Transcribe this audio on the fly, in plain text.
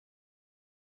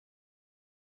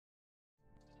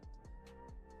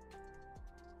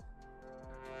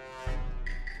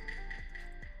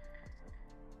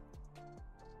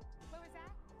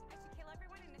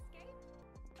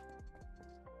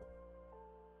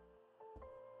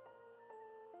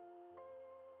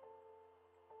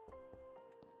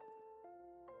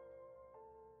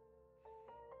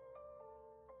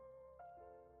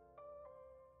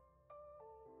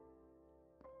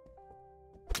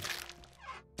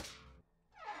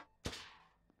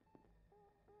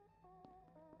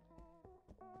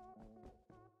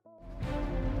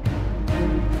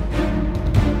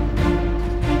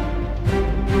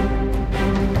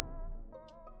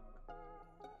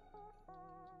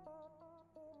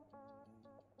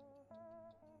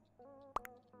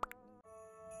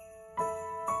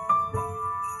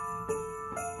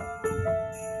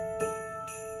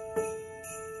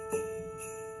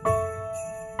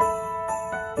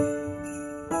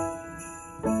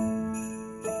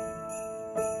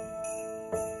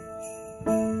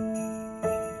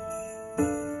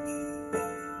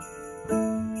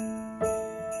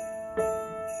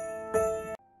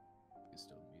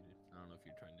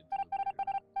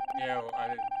Yeah, well, I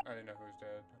didn't know who was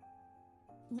dead.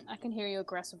 I can hear you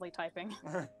aggressively typing.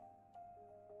 Medical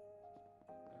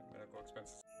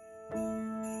expenses.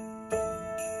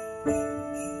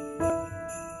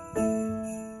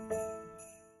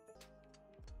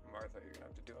 Martha, you're gonna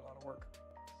have to do a lot of work.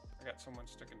 I got someone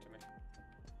sticking to me.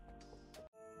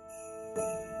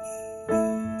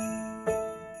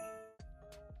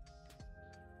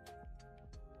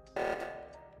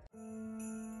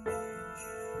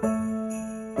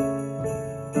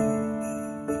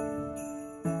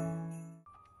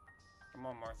 Come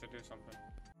on, Martha, do something.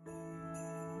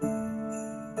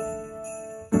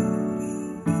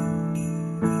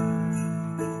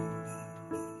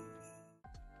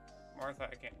 Martha,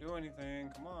 I can't do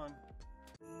anything. Come on.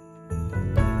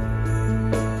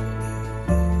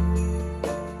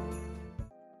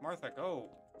 Martha, go.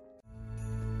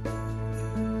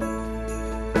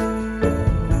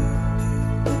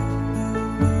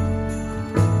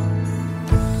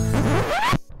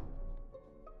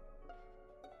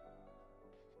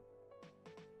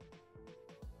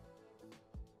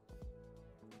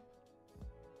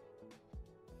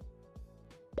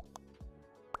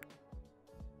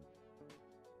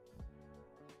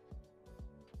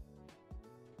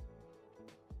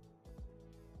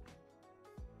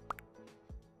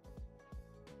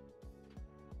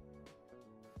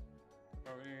 I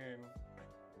mean,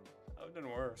 I've done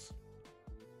worse.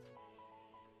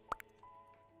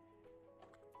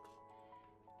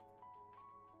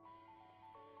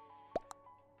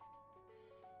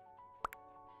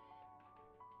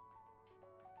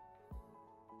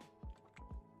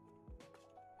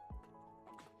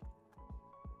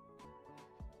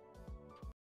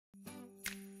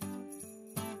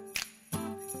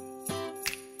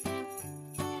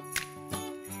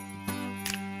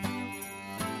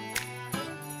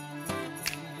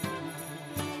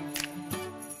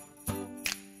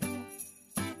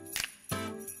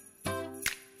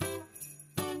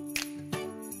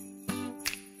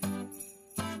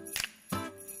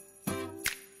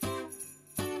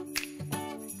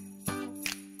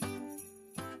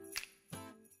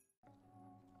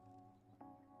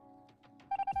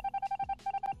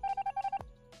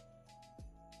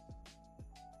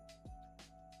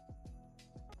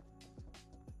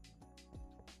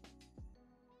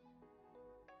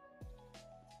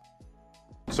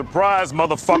 Surprise,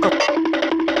 motherfucker!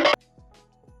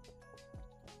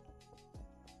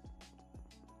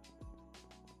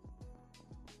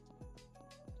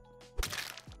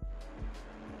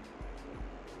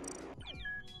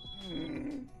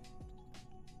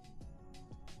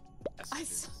 I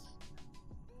saw,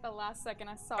 the last second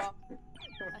I saw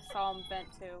him vent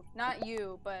too. Not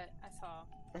you, but I saw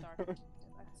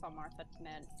Martha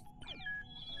mid.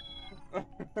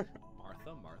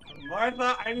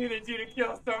 Martha, I needed you to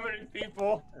kill so many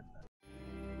people.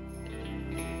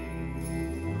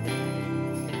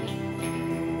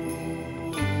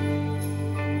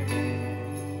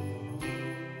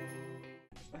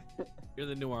 You're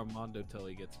the new Armando till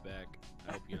he gets back.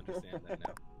 I hope you understand that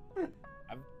now.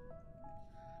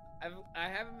 I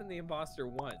haven't been the imposter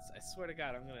once. I swear to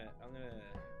God, I'm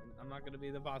not gonna be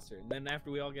the imposter. And then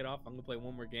after we all get off, I'm gonna play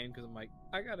one more game because I'm like,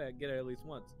 I gotta get it at least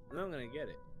once. And then I'm gonna get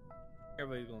it.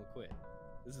 Everybody's gonna quit.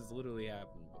 This has literally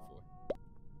happened before.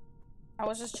 I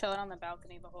was just chilling on the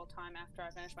balcony the whole time after I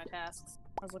finished my tasks.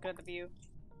 I was looking at the view.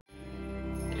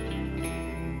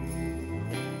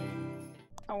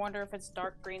 I wonder if it's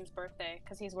Dark Green's birthday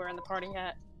because he's wearing the party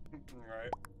hat. Right.